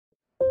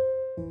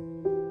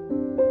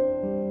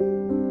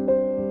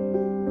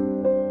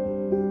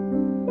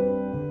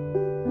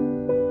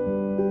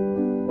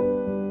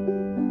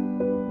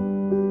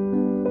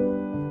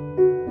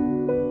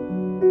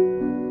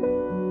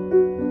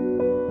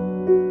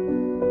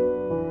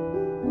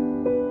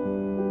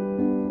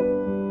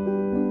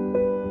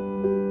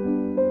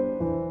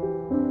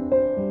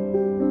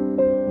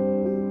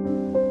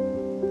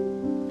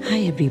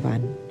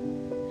everyone.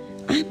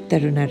 I'm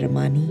Taruna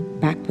Ramani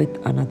back with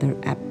another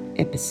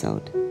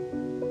episode.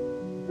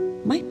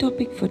 My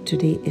topic for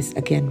today is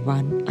again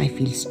one I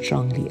feel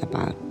strongly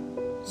about,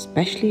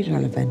 especially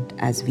relevant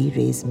as we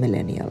raise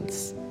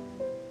millennials.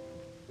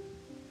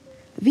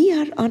 We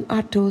are on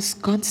our toes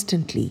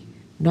constantly,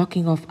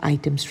 knocking off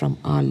items from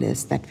our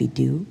list that we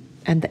do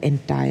and the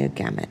entire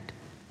gamut.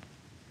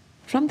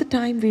 From the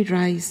time we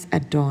rise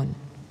at dawn,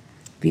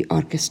 we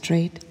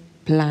orchestrate,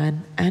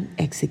 plan, and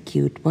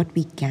execute what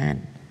we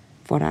can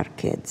for our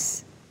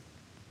kids.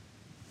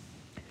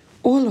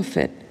 All of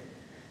it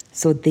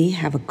so they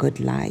have a good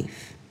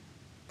life.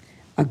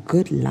 A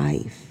good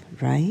life,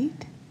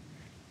 right?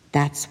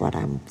 That's what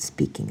I'm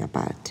speaking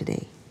about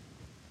today.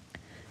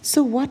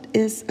 So, what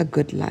is a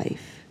good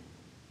life?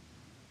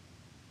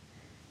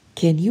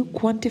 Can you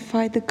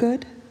quantify the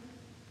good?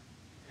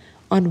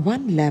 On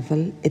one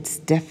level, it's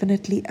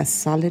definitely a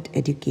solid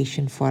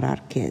education for our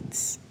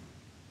kids.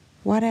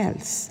 What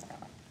else?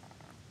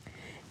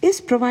 Is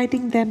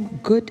providing them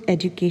good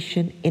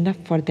education enough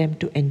for them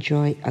to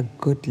enjoy a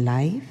good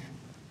life?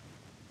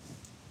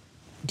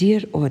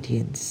 Dear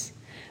audience,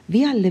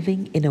 we are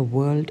living in a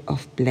world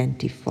of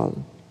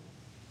plentiful.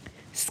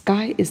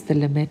 Sky is the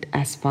limit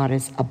as far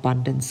as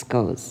abundance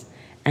goes,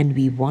 and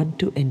we want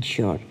to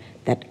ensure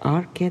that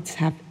our kids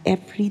have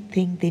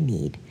everything they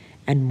need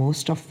and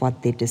most of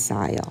what they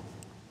desire.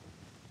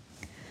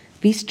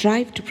 We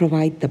strive to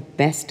provide the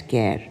best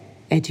care,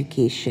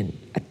 education,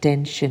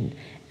 attention,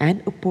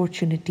 and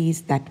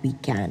opportunities that we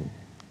can.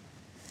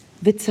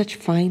 With such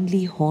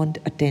finely honed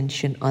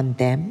attention on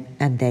them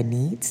and their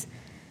needs,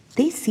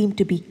 they seem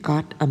to be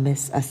caught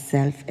amidst a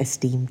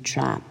self-esteem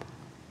trap.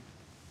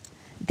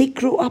 They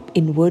grow up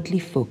inwardly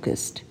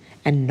focused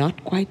and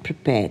not quite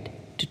prepared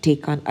to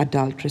take on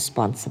adult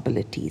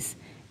responsibilities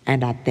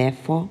and are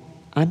therefore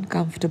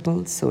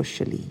uncomfortable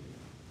socially.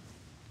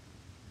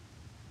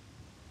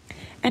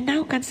 And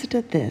now consider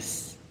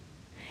this.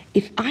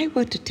 If I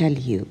were to tell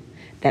you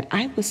that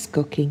I was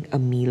cooking a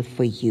meal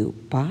for you,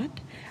 but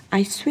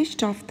I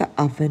switched off the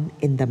oven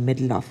in the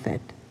middle of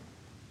it,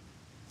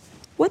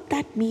 would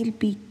that meal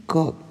be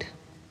cooked?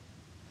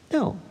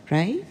 No,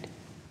 right?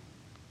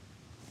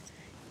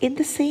 In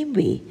the same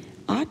way,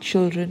 our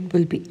children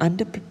will be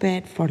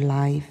underprepared for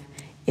life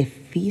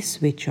if we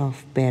switch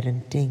off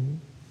parenting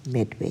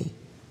midway.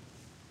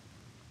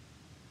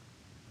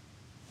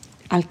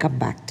 I'll come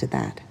back to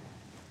that.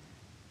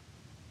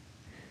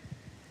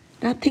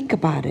 Now think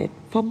about it.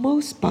 For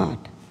most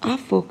part, our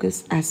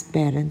focus as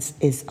parents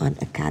is on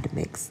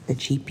academics, the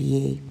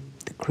GPA,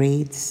 the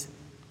grades.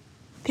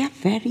 They are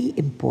very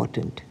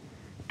important,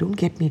 don't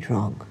get me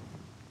wrong,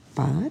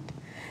 but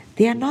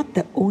they are not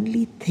the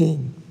only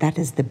thing that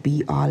is the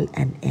be-all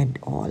and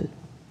end-all.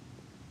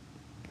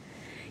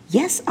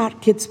 Yes, our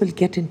kids will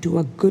get into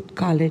a good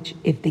college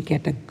if they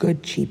get a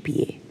good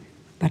GPA,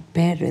 but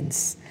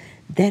parents,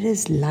 there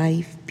is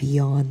life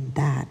beyond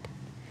that.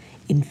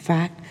 In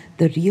fact,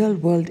 the real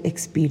world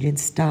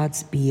experience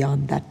starts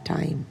beyond that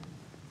time.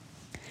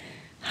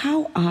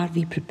 How are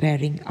we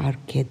preparing our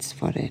kids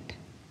for it?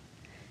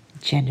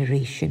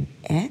 Generation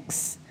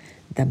X,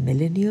 the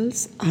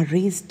millennials, are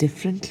raised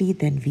differently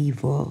than we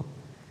were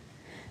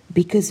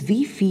because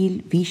we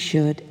feel we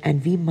should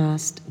and we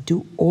must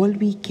do all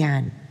we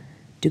can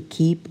to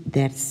keep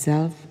their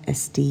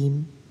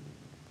self-esteem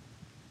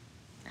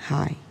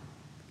high.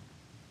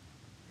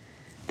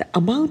 The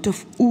amount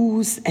of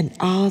oohs and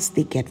ahs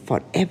they get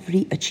for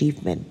every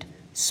achievement,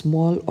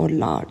 small or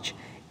large,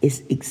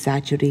 is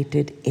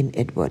exaggerated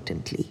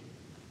inadvertently.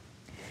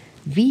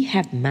 We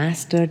have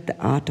mastered the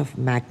art of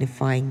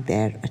magnifying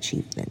their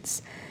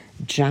achievements,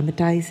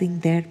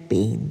 dramatizing their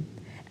pain,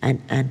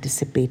 and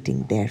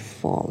anticipating their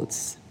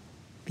falls.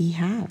 We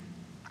have.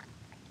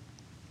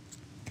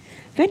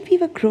 When we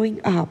were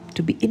growing up,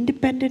 to be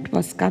independent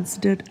was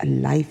considered a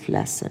life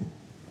lesson.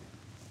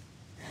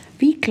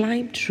 We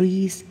climbed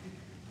trees.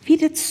 We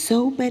did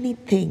so many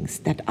things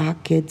that our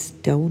kids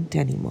don't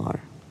anymore.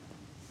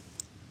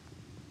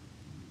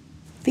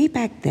 Way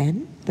back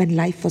then, when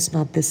life was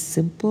not this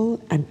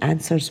simple and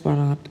answers were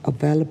not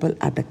available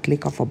at the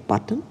click of a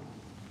button,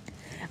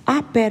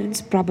 our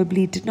parents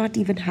probably did not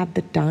even have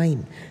the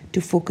time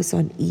to focus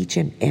on each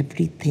and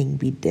everything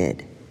we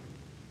did.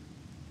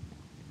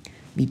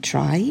 We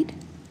tried,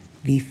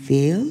 we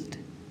failed,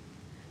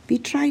 we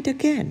tried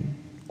again,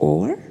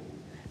 or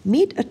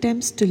made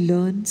attempts to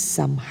learn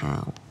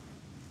somehow.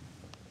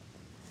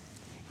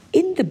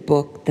 In the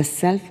book, The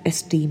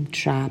Self-Esteem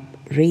Trap,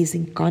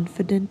 Raising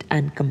Confident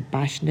and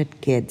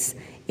Compassionate Kids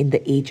in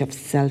the Age of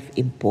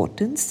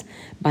Self-Importance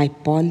by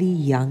Polly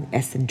Young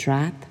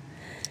Essendrath,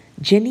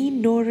 Janine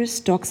Norris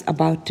talks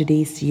about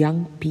today's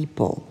young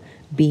people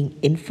being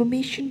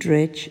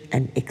information-rich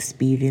and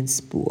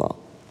experience-poor.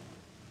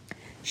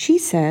 She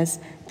says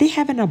they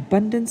have an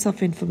abundance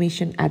of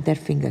information at their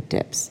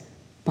fingertips,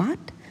 but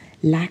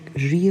lack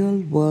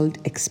real-world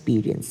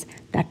experience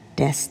that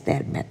tests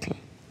their mettle.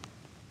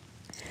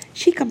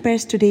 She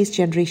compares today's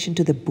generation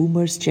to the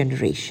boomers'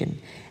 generation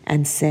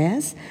and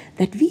says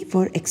that we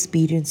were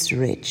experience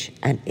rich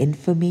and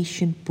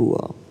information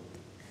poor.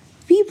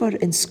 were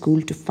in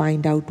school to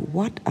find out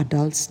what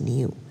adults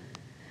knew.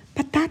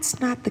 But that's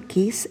not the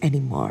case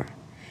anymore.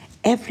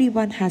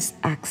 Everyone has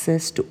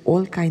access to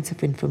all kinds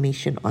of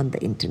information on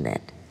the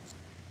internet.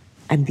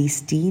 And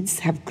these teens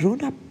have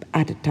grown up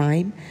at a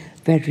time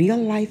where real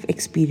life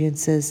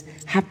experiences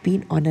have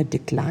been on a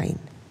decline.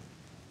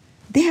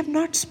 They have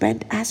not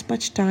spent as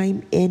much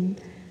time in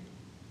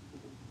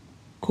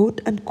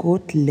quote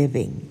unquote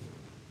living.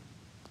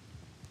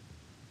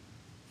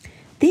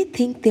 They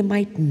think they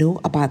might know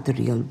about the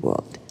real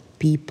world,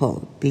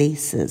 people,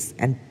 places,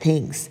 and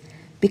things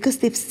because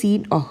they've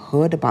seen or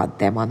heard about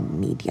them on the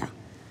media.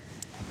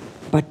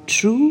 But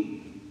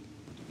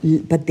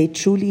they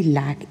truly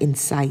lack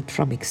insight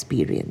from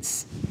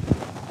experience.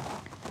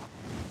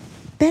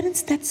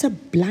 Parents, that's a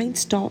blind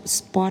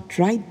spot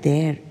right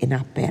there in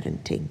our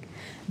parenting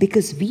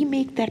because we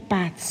make their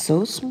path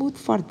so smooth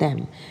for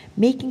them,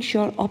 making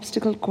sure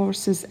obstacle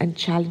courses and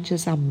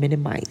challenges are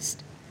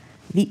minimized.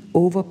 We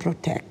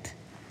overprotect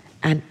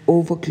and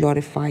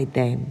overglorify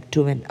them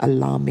to an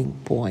alarming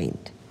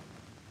point.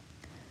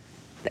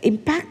 The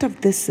impact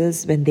of this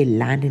is when they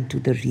land into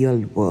the real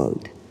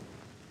world,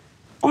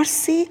 or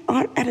say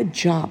are at a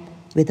job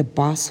with a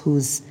boss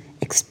who's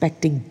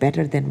expecting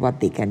better than what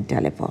they can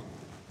deliver.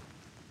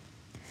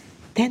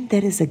 Then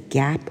there is a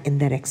gap in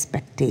their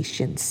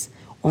expectations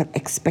or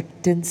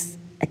acceptance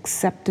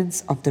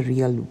of the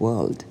real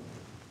world.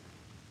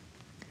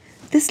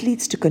 This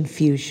leads to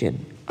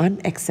confusion,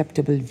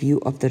 unacceptable view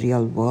of the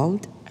real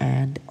world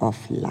and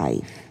of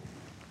life.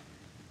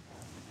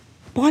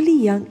 Polly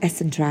Young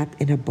Essendrath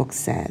in her book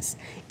says,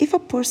 if a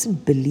person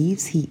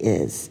believes he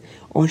is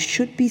or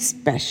should be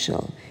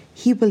special,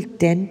 he will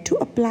tend to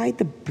apply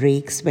the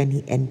brakes when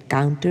he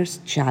encounters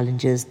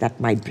challenges that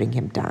might bring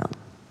him down.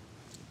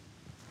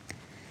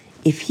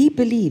 If he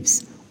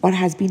believes or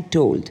has been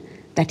told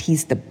that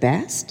he's the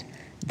best,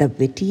 the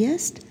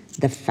wittiest,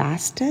 the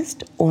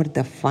fastest, or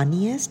the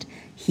funniest,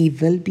 he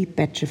will be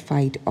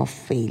petrified of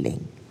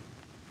failing.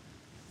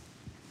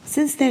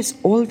 Since there's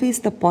always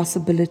the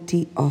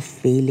possibility of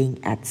failing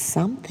at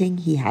something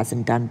he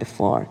hasn't done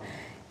before,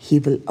 he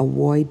will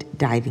avoid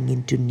diving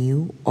into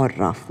new or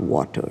rough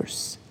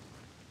waters.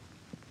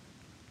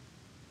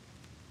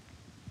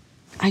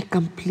 I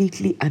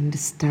completely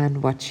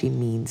understand what she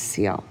means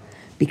here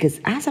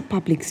because as a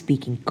public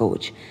speaking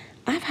coach,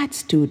 I've had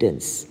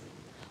students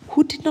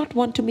who did not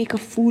want to make a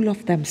fool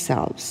of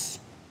themselves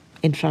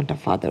in front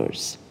of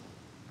others.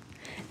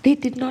 They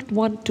did not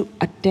want to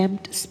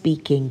attempt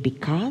speaking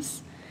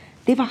because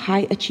they were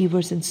high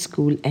achievers in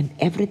school and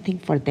everything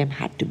for them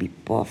had to be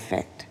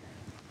perfect.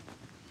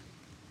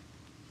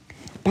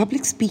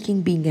 Public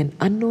speaking being an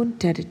unknown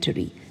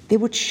territory, they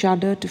would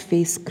shudder to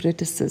face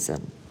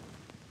criticism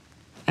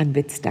and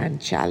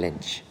withstand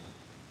challenge.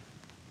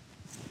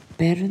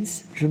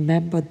 Parents,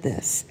 remember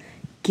this.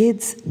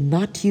 Kids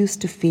not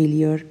used to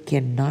failure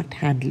cannot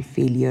handle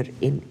failure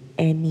in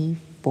any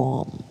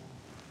form.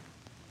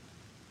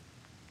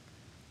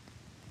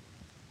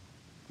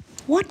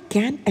 What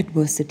can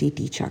adversity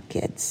teach our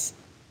kids?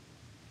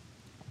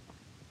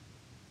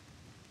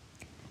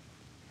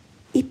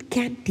 It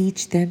can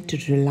teach them to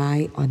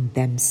rely on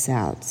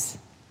themselves,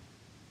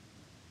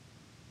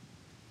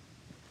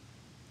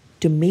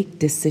 to make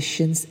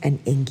decisions and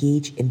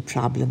engage in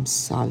problem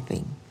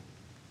solving.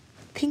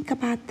 Think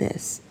about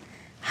this.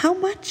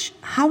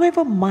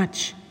 However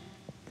much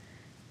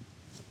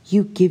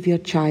you give your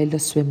child a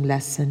swim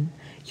lesson,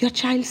 your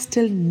child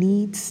still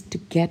needs to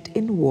get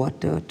in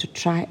water to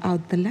try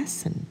out the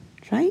lesson,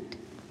 right?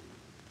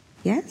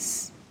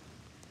 Yes?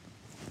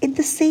 In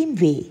the same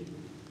way,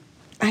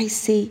 I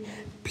say,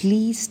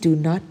 please do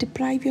not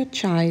deprive your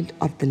child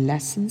of the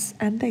lessons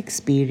and the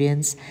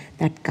experience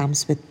that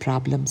comes with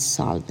problem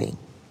solving.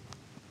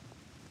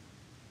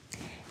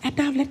 And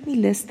now let me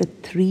list the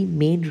 3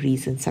 main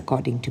reasons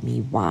according to me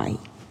why.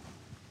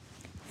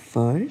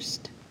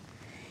 First,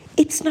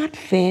 it's not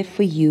fair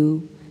for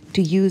you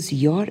to use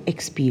your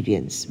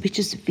experience, which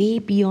is way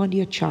beyond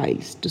your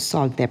child's, to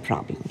solve their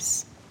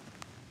problems.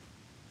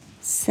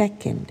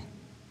 Second,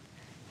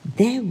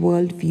 their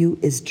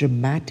worldview is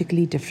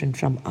dramatically different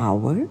from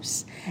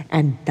ours,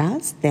 and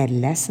thus their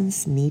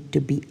lessons need to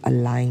be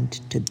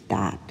aligned to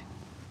that.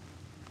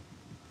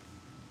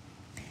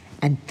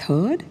 And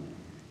third,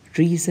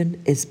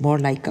 reason is more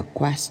like a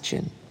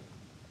question.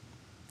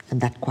 And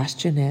that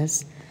question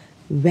is,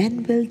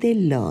 when will they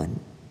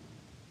learn?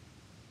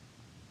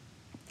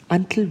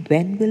 Until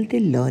when will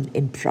they learn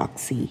in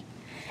proxy?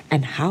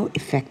 And how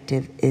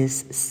effective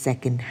is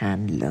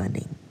second-hand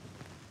learning?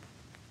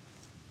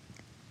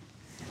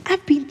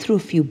 I've been through a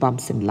few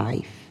bumps in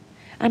life.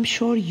 I'm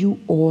sure you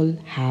all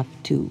have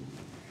too.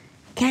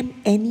 Can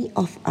any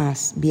of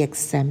us be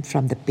exempt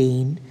from the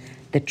pain,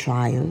 the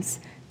trials,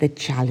 the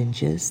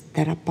challenges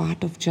that are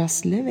part of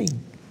just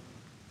living?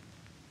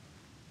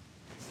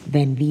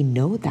 When we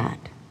know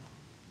that,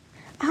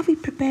 are we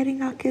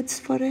preparing our kids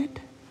for it?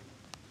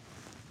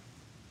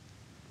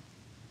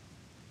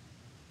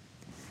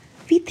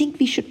 We think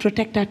we should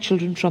protect our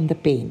children from the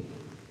pain.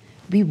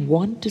 We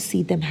want to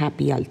see them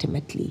happy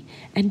ultimately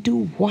and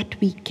do what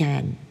we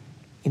can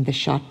in the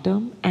short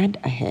term and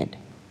ahead.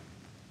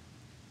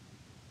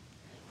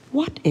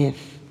 What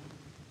if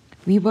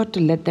we were to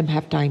let them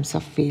have times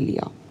of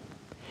failure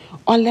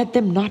or let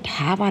them not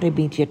have our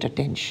immediate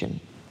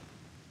attention?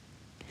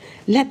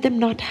 Let them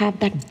not have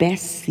that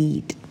best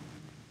seat.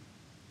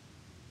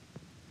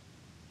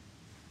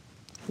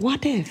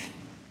 What if?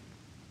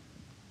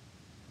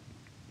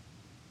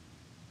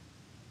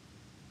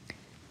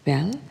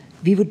 Well,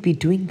 we would be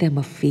doing them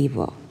a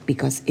favor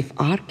because if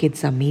our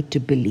kids are made to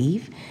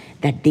believe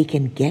that they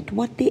can get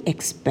what they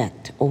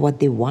expect or what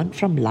they want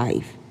from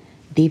life,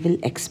 they will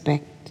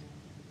expect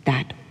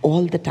that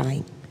all the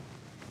time.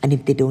 And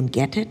if they don't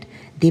get it,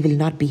 they will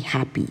not be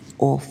happy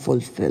or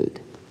fulfilled.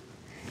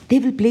 They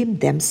will blame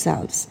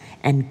themselves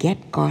and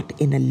get caught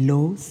in a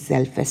low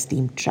self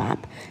esteem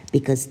trap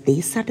because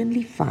they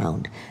suddenly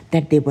found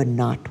that they were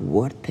not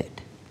worth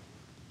it.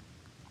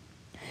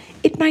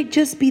 It might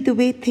just be the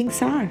way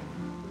things are,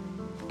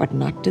 but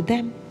not to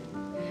them,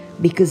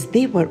 because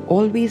they were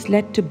always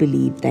led to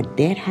believe that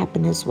their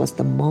happiness was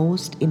the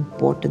most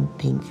important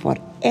thing for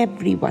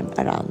everyone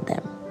around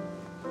them.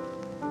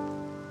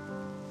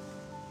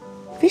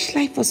 Wish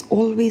life was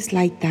always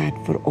like that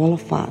for all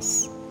of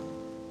us,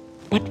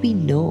 but we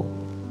know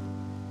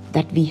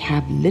that we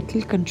have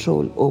little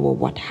control over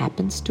what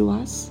happens to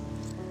us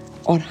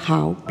or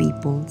how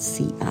people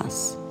see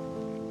us.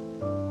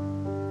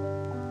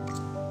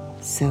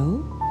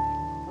 So,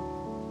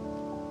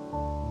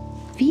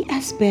 we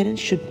as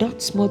parents should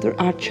not smother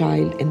our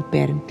child in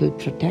parental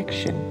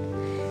protection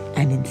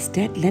and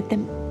instead let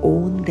them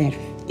own their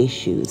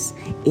issues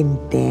in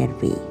their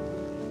way.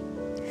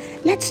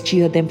 Let's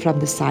cheer them from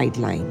the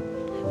sideline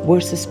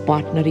versus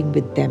partnering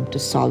with them to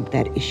solve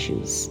their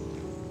issues.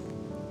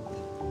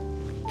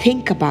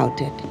 Think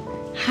about it.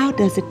 How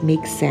does it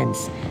make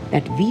sense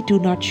that we do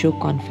not show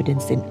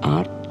confidence in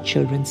our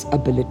children's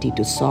ability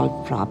to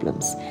solve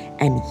problems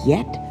and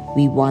yet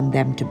we want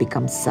them to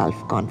become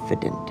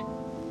self-confident?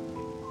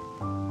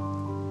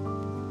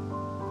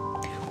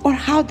 Or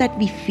how that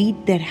we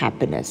feed their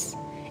happiness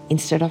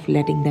instead of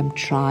letting them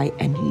try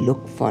and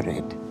look for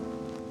it?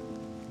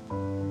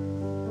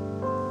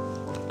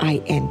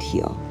 I end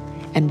here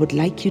and would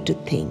like you to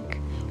think,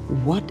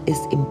 what is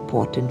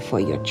important for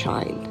your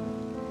child?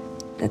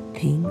 The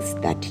things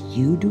that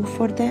you do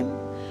for them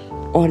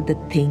or the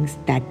things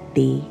that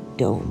they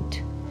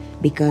don't?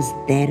 Because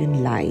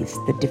therein lies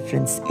the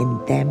difference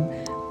in them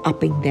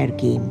upping their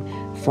game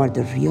for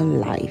the real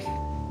life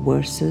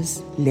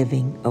versus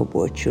living a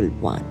virtual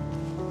one.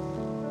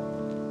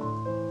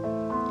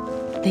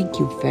 Thank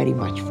you very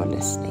much for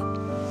listening.